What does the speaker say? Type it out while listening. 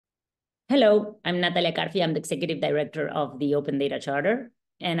Hello, I'm Natalia Carfi. I'm the Executive Director of the Open Data Charter,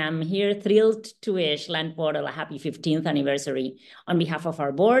 and I'm here thrilled to wish Land Portal a happy 15th anniversary on behalf of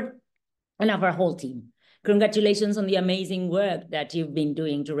our board and of our whole team. Congratulations on the amazing work that you've been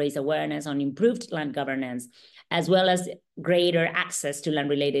doing to raise awareness on improved land governance, as well as greater access to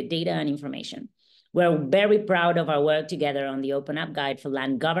land-related data and information. We're very proud of our work together on the Open Up Guide for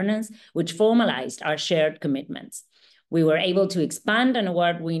Land Governance, which formalized our shared commitments. We were able to expand an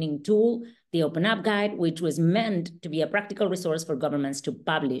award-winning tool, the Open Up Guide, which was meant to be a practical resource for governments to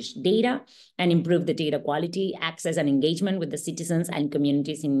publish data and improve the data quality, access, and engagement with the citizens and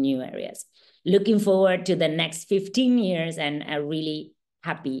communities in new areas. Looking forward to the next 15 years and a really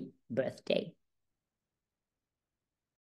happy birthday.